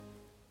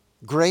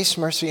Grace,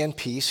 mercy, and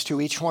peace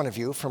to each one of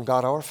you from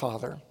God our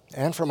Father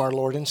and from our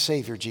Lord and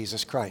Savior,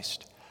 Jesus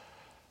Christ.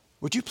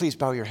 Would you please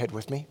bow your head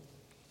with me?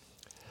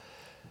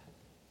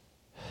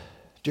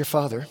 Dear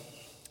Father,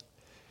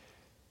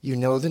 you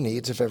know the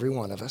needs of every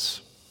one of us.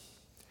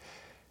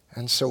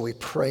 And so we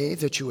pray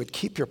that you would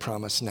keep your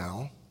promise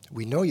now.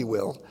 We know you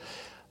will,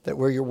 that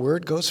where your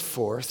word goes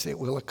forth, it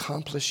will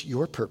accomplish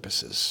your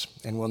purposes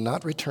and will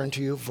not return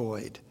to you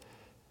void.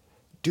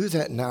 Do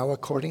that now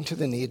according to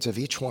the needs of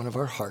each one of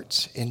our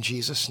hearts. In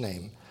Jesus'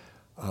 name,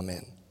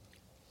 amen.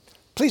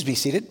 Please be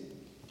seated.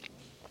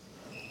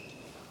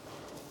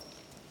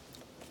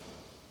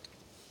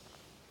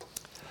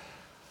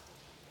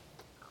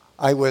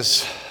 I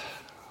was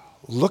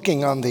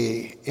looking on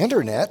the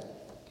internet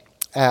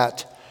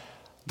at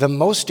the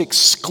most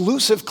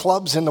exclusive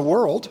clubs in the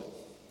world,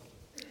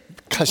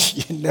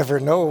 because you never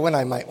know when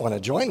I might want to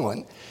join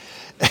one.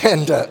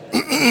 And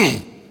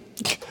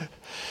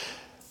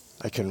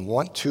I can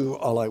want to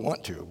all I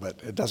want to, but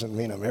it doesn't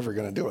mean I'm ever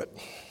going to do it.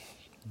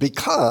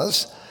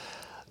 Because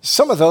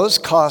some of those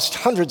cost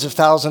hundreds of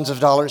thousands of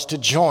dollars to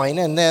join,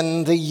 and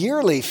then the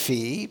yearly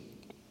fee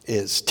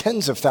is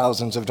tens of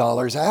thousands of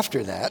dollars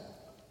after that.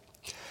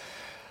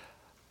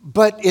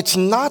 But it's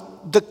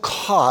not the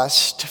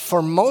cost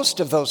for most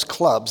of those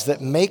clubs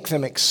that make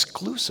them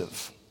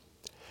exclusive.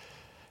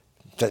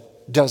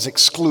 That does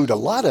exclude a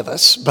lot of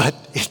us, but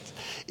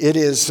it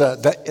is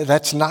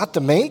that's not the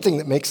main thing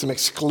that makes them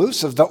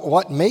exclusive.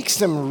 What makes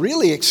them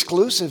really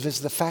exclusive is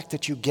the fact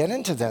that you get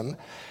into them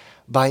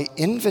by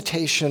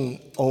invitation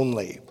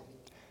only.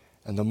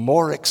 And the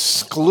more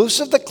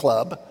exclusive the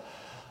club,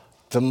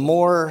 the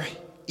more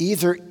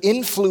either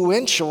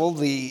influential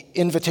the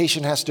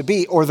invitation has to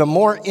be, or the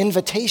more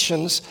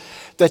invitations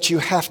that you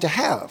have to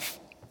have.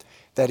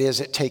 That is,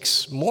 it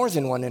takes more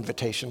than one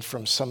invitation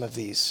from some of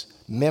these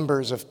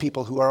members of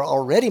people who are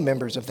already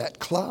members of that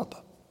club.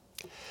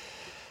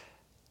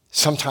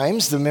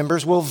 Sometimes the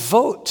members will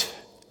vote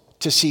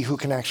to see who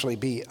can actually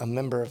be a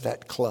member of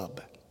that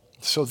club.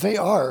 So they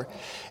are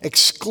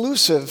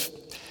exclusive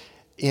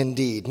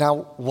indeed.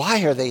 Now,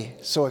 why are they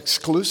so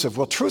exclusive?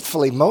 Well,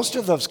 truthfully, most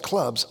of those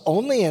clubs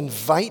only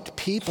invite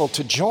people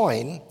to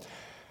join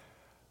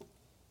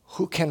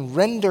who can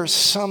render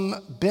some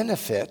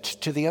benefit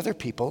to the other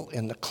people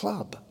in the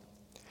club.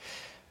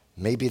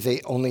 Maybe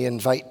they only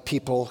invite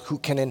people who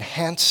can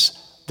enhance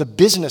the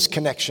business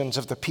connections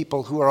of the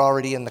people who are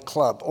already in the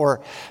club,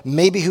 or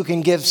maybe who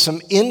can give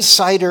some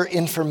insider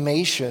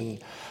information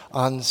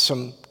on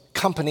some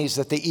companies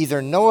that they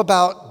either know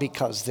about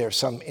because they're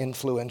some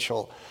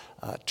influential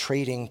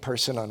trading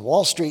person on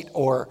Wall Street,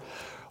 or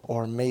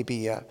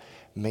maybe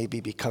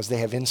because they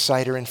have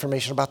insider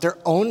information about their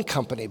own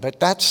company. But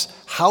that's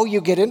how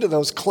you get into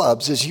those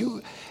clubs, is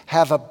you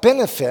have a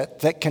benefit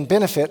that can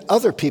benefit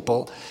other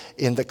people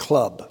in the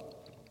club.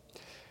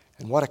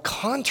 And what a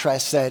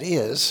contrast that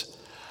is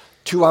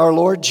to our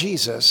Lord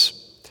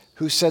Jesus,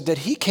 who said that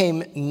he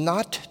came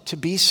not to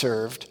be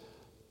served,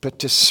 but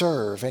to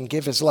serve and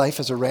give his life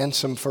as a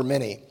ransom for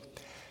many.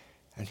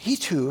 And he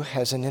too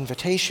has an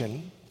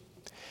invitation,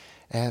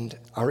 and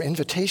our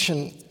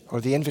invitation,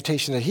 or the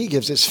invitation that he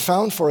gives, is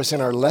found for us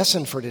in our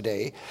lesson for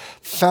today,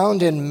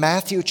 found in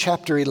Matthew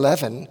chapter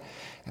 11,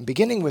 and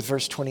beginning with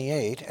verse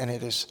 28, and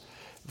it is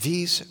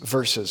these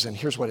verses, and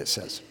here's what it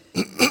says.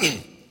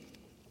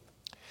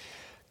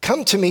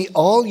 Come to me,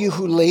 all you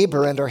who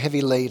labor and are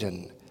heavy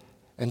laden,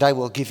 and I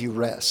will give you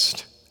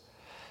rest.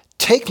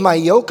 Take my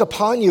yoke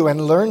upon you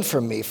and learn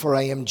from me, for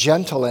I am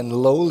gentle and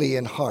lowly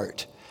in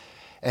heart,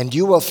 and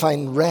you will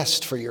find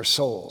rest for your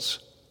souls.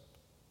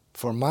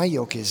 For my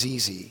yoke is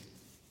easy,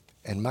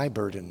 and my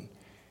burden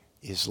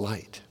is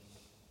light.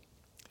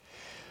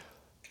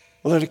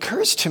 Well, it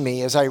occurs to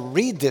me as I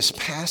read this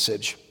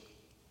passage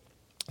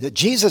that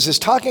Jesus is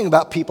talking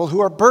about people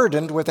who are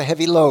burdened with a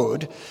heavy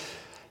load.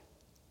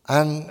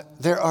 And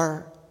there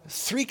are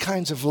three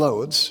kinds of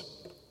loads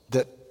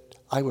that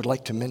I would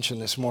like to mention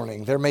this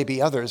morning. There may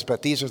be others,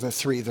 but these are the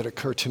three that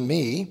occur to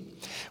me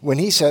when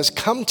he says,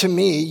 come to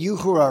me, you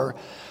who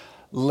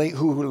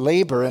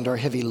labor and are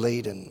heavy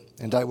laden,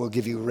 and I will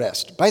give you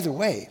rest. By the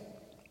way,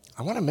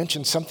 I want to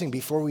mention something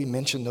before we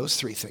mention those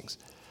three things.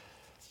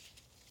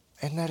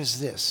 And that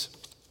is this.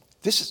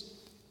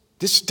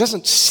 This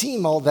doesn't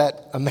seem all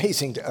that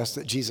amazing to us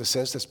that Jesus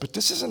says this, but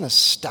this is an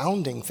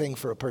astounding thing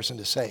for a person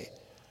to say.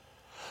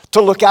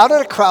 To look out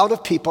at a crowd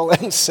of people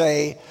and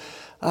say,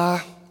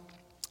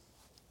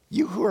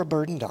 you who are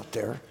burdened out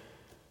there,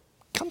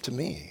 come to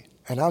me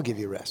and I'll give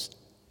you rest.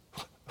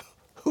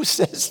 Who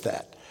says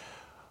that?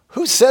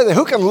 Who says that?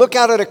 Who can look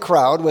out at a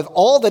crowd with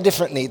all the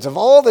different needs of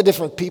all the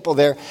different people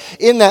there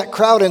in that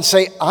crowd and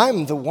say,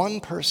 I'm the one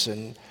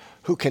person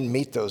who can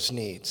meet those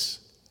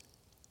needs?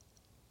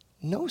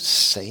 No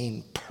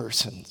sane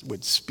person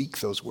would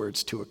speak those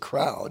words to a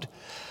crowd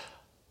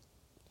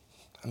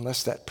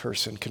unless that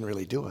person can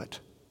really do it.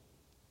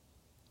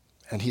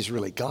 And he's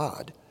really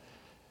God.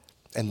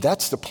 And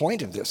that's the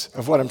point of this,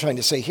 of what I'm trying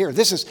to say here.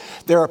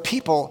 There are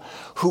people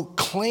who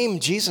claim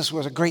Jesus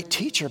was a great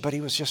teacher, but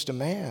he was just a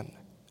man.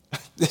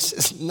 This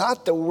is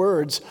not the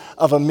words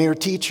of a mere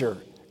teacher.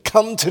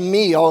 Come to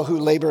me, all who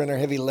labor and are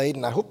heavy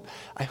laden. I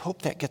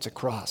hope that gets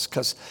across,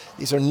 because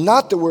these are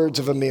not the words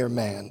of a mere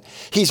man.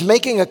 He's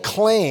making a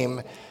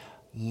claim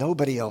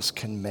nobody else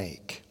can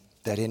make,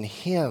 that in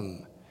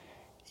him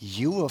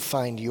you will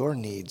find your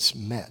needs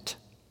met.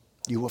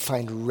 You will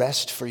find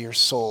rest for your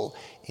soul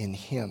in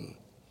him.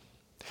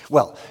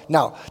 Well,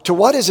 now, to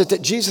what is it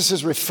that Jesus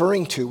is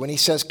referring to when he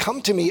says,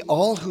 come to me,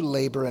 all who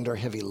labor and are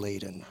heavy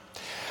laden?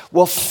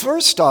 Well,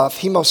 first off,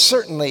 he most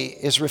certainly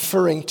is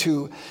referring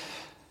to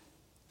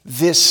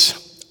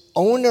this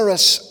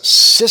onerous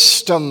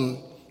system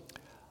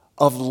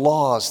of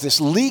laws,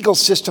 this legal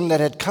system that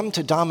had come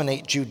to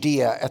dominate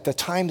Judea at the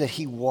time that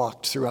he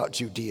walked throughout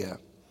Judea,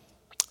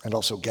 and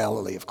also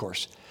Galilee, of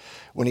course,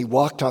 when he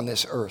walked on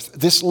this earth.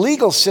 This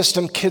legal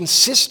system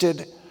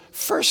consisted,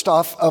 first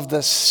off, of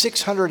the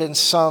 600 and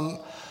some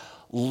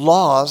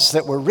laws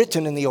that were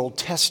written in the Old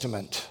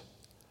Testament.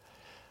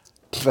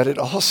 But it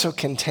also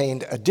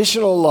contained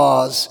additional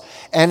laws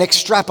and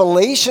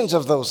extrapolations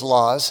of those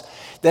laws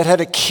that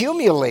had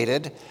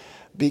accumulated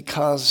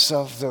because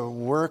of the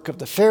work of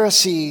the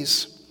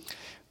Pharisees,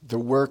 the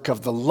work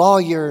of the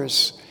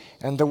lawyers,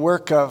 and the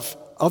work of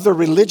other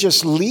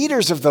religious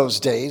leaders of those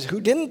days who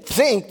didn't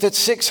think that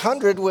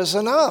 600 was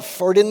enough,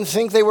 or didn't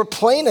think they were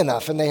plain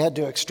enough, and they had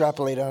to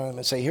extrapolate on them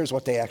and say, here's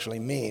what they actually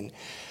mean.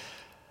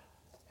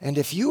 And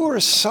if you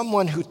were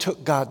someone who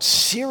took God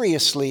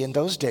seriously in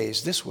those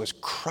days, this was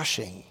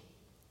crushing.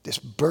 This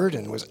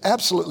burden was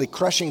absolutely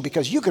crushing,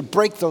 because you could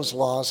break those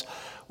laws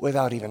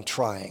without even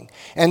trying.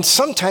 And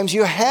sometimes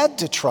you had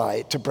to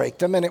try to break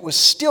them, and it was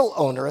still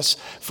onerous.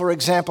 For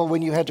example,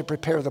 when you had to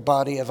prepare the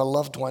body of a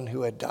loved one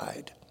who had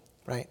died,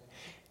 right?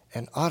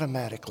 And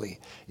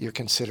automatically you're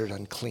considered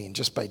unclean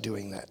just by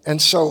doing that.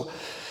 And so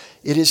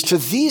it is to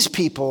these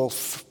people,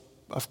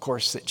 of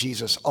course, that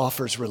Jesus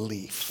offers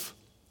relief.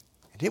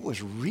 And it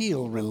was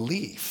real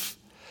relief,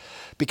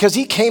 because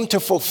he came to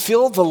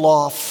fulfill the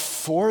law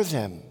for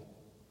them.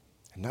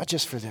 And not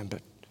just for them,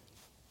 but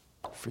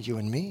for you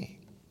and me.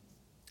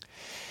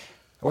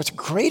 And what's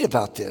great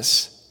about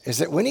this is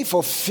that when he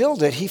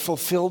fulfilled it, he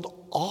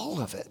fulfilled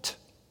all of it.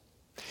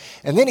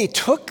 And then he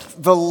took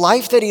the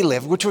life that he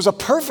lived, which was a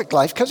perfect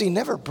life, because he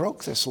never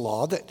broke this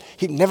law, that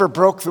he never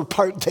broke the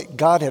part that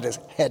God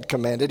had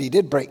commanded. He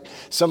did break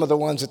some of the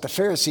ones that the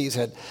Pharisees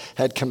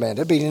had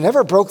commanded, but he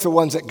never broke the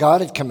ones that God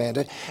had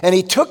commanded. And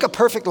he took a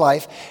perfect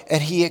life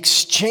and he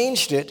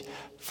exchanged it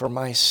for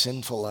my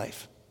sinful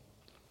life,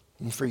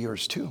 and for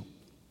yours too.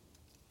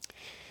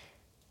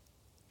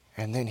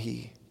 And then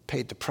he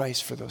paid the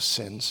price for those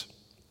sins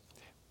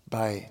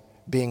by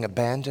being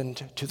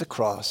abandoned to the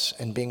cross,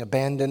 and being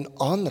abandoned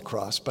on the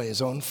cross by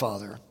his own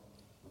Father.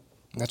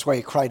 And that's why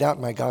he cried out,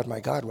 my God,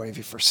 why have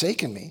you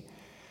forsaken me?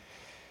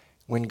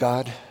 When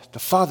God the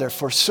Father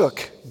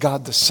forsook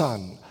God the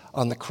Son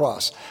on the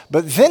cross.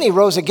 But then he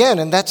rose again,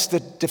 and that's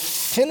the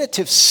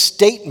definitive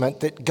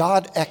statement that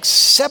God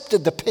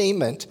accepted the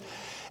payment,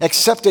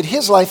 accepted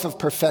his life of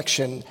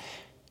perfection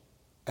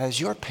as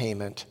your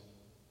payment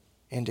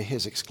into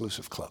his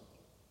exclusive club.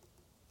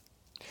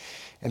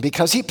 And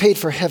because he paid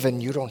for heaven,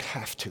 you don't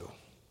have to.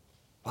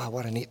 Wow,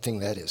 what a neat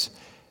thing that is.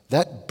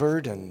 That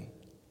burden,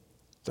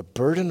 the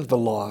burden of the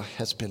law,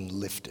 has been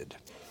lifted.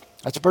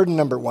 That's burden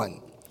number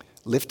one,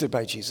 lifted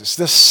by Jesus.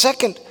 The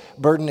second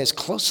burden is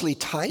closely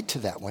tied to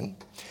that one,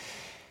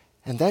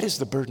 and that is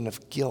the burden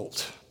of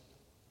guilt.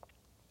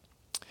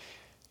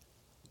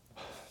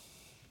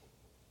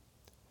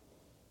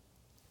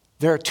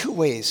 There are two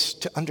ways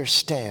to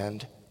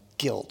understand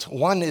guilt.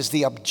 One is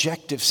the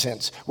objective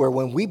sense, where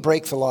when we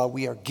break the law,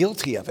 we are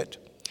guilty of it.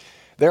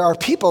 There are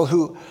people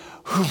who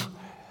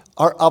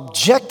are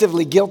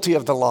objectively guilty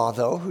of the law,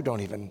 though, who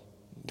don't even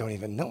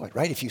know it,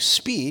 right? If you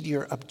speed,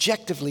 you're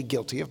objectively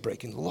guilty of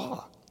breaking the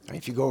law, right?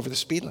 If you go over the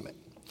speed limit.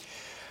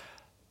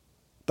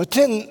 But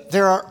then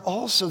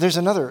there's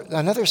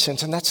another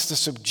sense, and that's the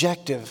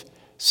subjective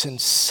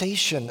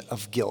sensation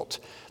of guilt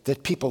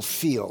that people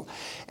feel.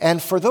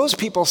 And for those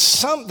people,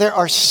 there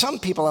are some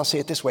people, I'll say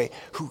it this way,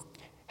 who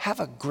have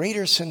a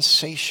greater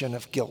sensation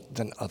of guilt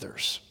than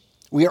others.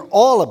 We are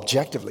all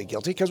objectively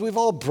guilty because we've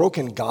all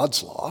broken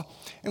God's law,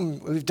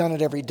 and we've done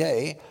it every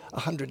day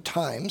 100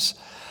 times,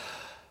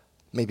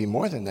 maybe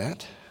more than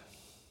that.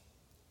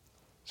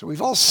 So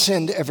we've all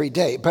sinned every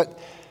day. But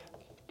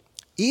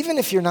even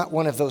if you're not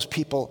one of those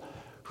people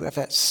who have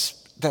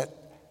that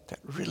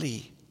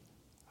really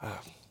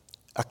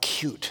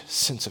acute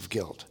sense of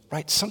guilt,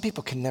 right? Some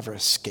people can never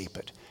escape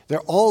it.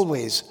 They're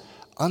always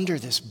under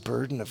this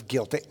burden of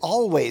guilt.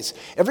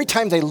 Every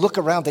time they look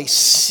around, they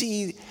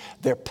see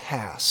their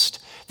past.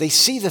 They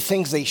see the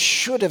things they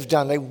should have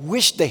done, they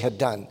wished they had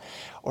done,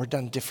 or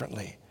done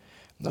differently.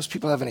 And those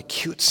people have an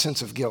acute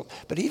sense of guilt.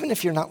 But even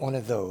if you're not one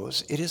of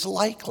those, it is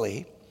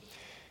likely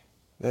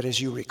that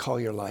as you recall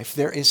your life,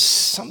 there is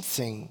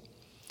something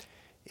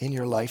in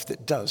your life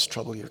that does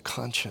trouble your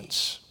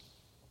conscience.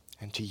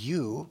 And to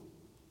you,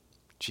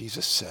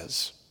 Jesus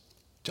says,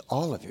 to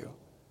all of you,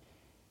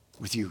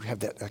 whether you have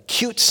that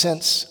acute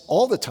sense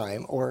all the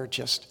time or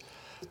just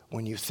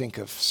when you think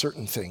of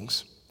certain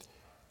things,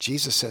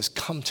 Jesus says,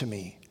 come to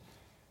me,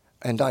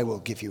 and I will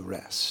give you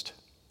rest.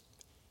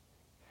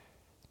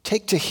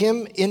 Take to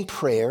him in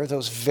prayer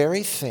those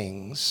very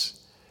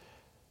things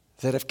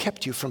that have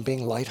kept you from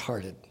being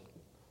lighthearted,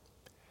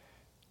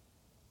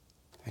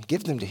 and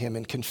give them to him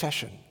in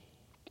confession.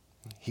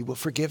 He will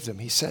forgive them,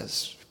 he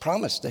says. He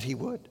promised that he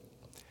would.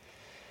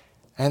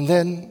 And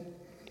then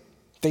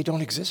they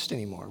don't exist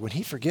anymore. When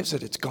he forgives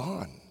it, it's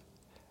gone.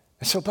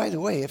 And so, by the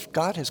way, if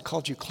God has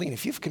called you clean,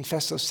 if you've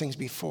confessed those things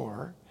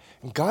before,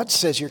 and God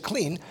says you're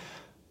clean,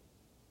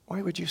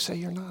 why would you say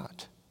you're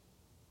not?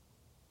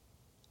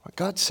 What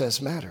God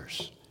says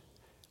matters.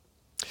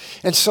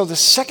 And so the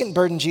second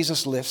burden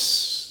Jesus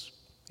lifts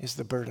is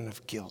the burden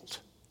of guilt.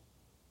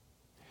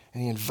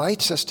 And he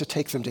invites us to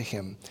take them to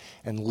him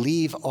and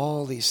leave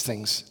all these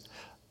things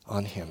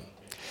on him.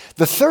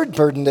 The third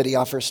burden that he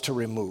offers to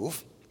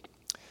remove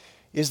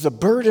is the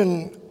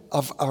burden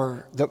of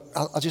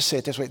I'll just say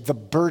it this way, the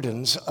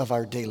burdens of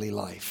our daily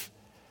life.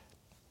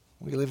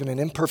 We live in an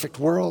imperfect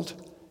world.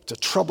 It's a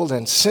troubled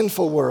and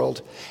sinful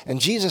world.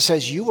 And Jesus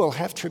says, you will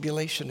have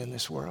tribulation in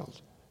this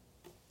world.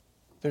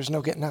 There's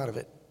no getting out of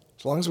it.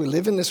 As long as we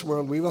live in this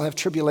world, we will have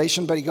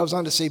tribulation. But he goes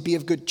on to say, be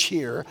of good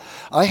cheer.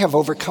 I have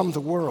overcome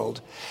the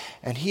world.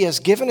 And he has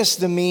given us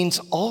the means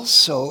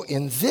also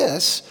in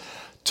this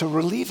to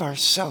relieve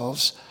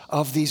ourselves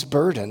of these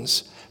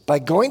burdens by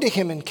going to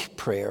him in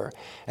prayer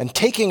and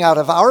taking out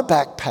of our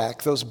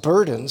backpack those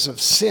burdens of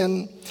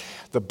sin,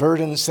 the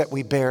burdens that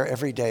we bear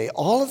every day,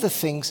 all of the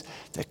things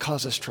that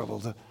cause us trouble,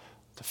 the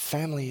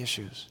family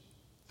issues,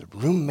 the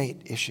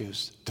roommate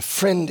issues, the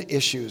friend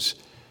issues,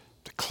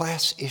 the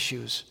class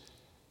issues,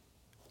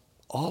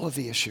 all of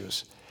the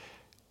issues,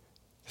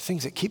 the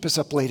things that keep us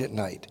up late at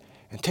night,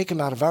 and take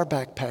them out of our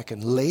backpack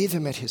and lay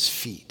them at his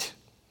feet.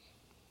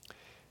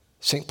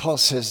 St. Paul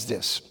says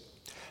this,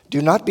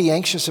 do not be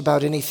anxious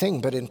about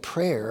anything, but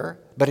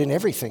in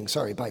everything,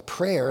 by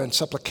prayer and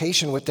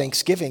supplication with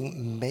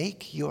thanksgiving,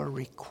 make your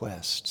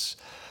requests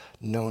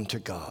known to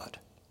God.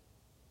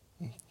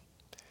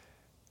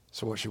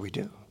 So what should we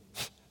do?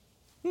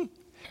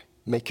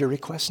 Make your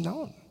requests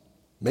known.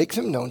 Make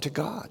them known to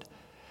God.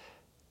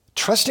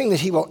 Trusting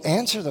that he will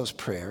answer those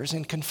prayers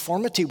in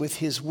conformity with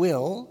his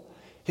will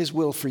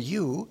for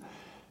you,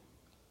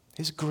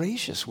 his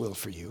gracious will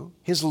for you,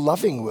 his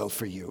loving will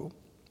for you.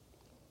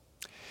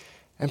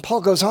 And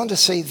Paul goes on to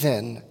say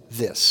then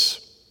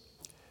this,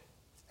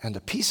 and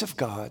the peace of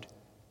God,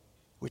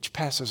 which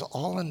passes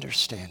all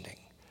understanding,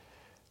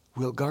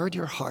 will guard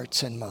your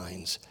hearts and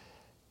minds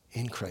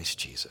in Christ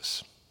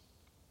Jesus.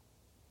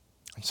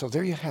 And so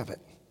there you have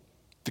it.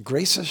 The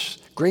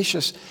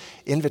gracious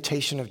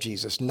invitation of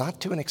Jesus,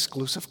 not to an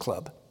exclusive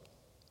club,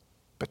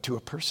 but to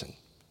a person,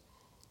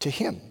 to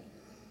him.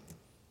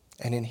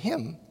 And in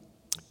him,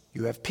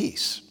 you have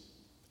peace.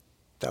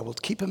 Thou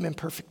wilt keep him in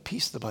perfect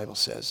peace, the Bible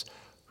says,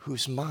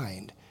 whose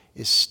mind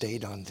is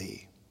stayed on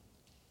thee.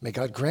 May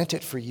God grant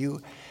it for you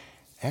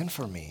and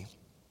for me.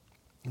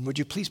 And would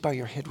you please bow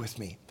your head with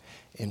me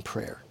in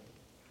prayer?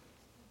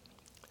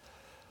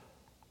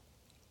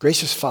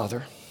 Gracious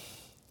Father,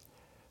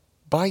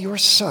 by your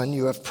Son,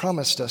 you have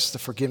promised us the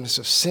forgiveness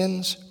of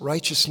sins,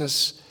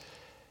 righteousness,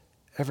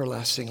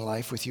 everlasting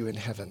life with you in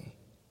heaven.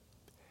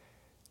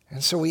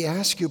 And so we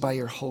ask you by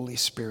your Holy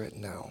Spirit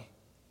now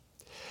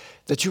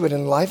that you would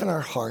enliven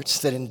our hearts,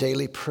 that in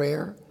daily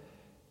prayer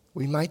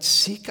we might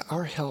seek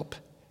our help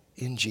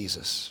in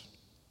Jesus.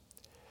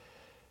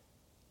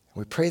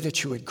 We pray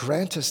that you would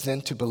grant us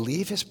then to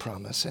believe his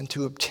promise and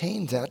to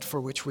obtain that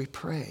for which we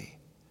pray.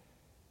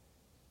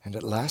 And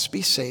at last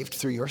be saved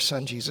through your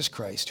Son, Jesus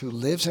Christ, who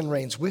lives and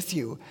reigns with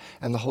you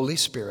and the Holy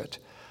Spirit,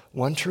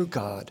 one true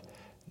God,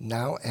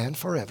 now and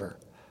forever.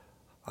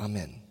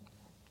 Amen.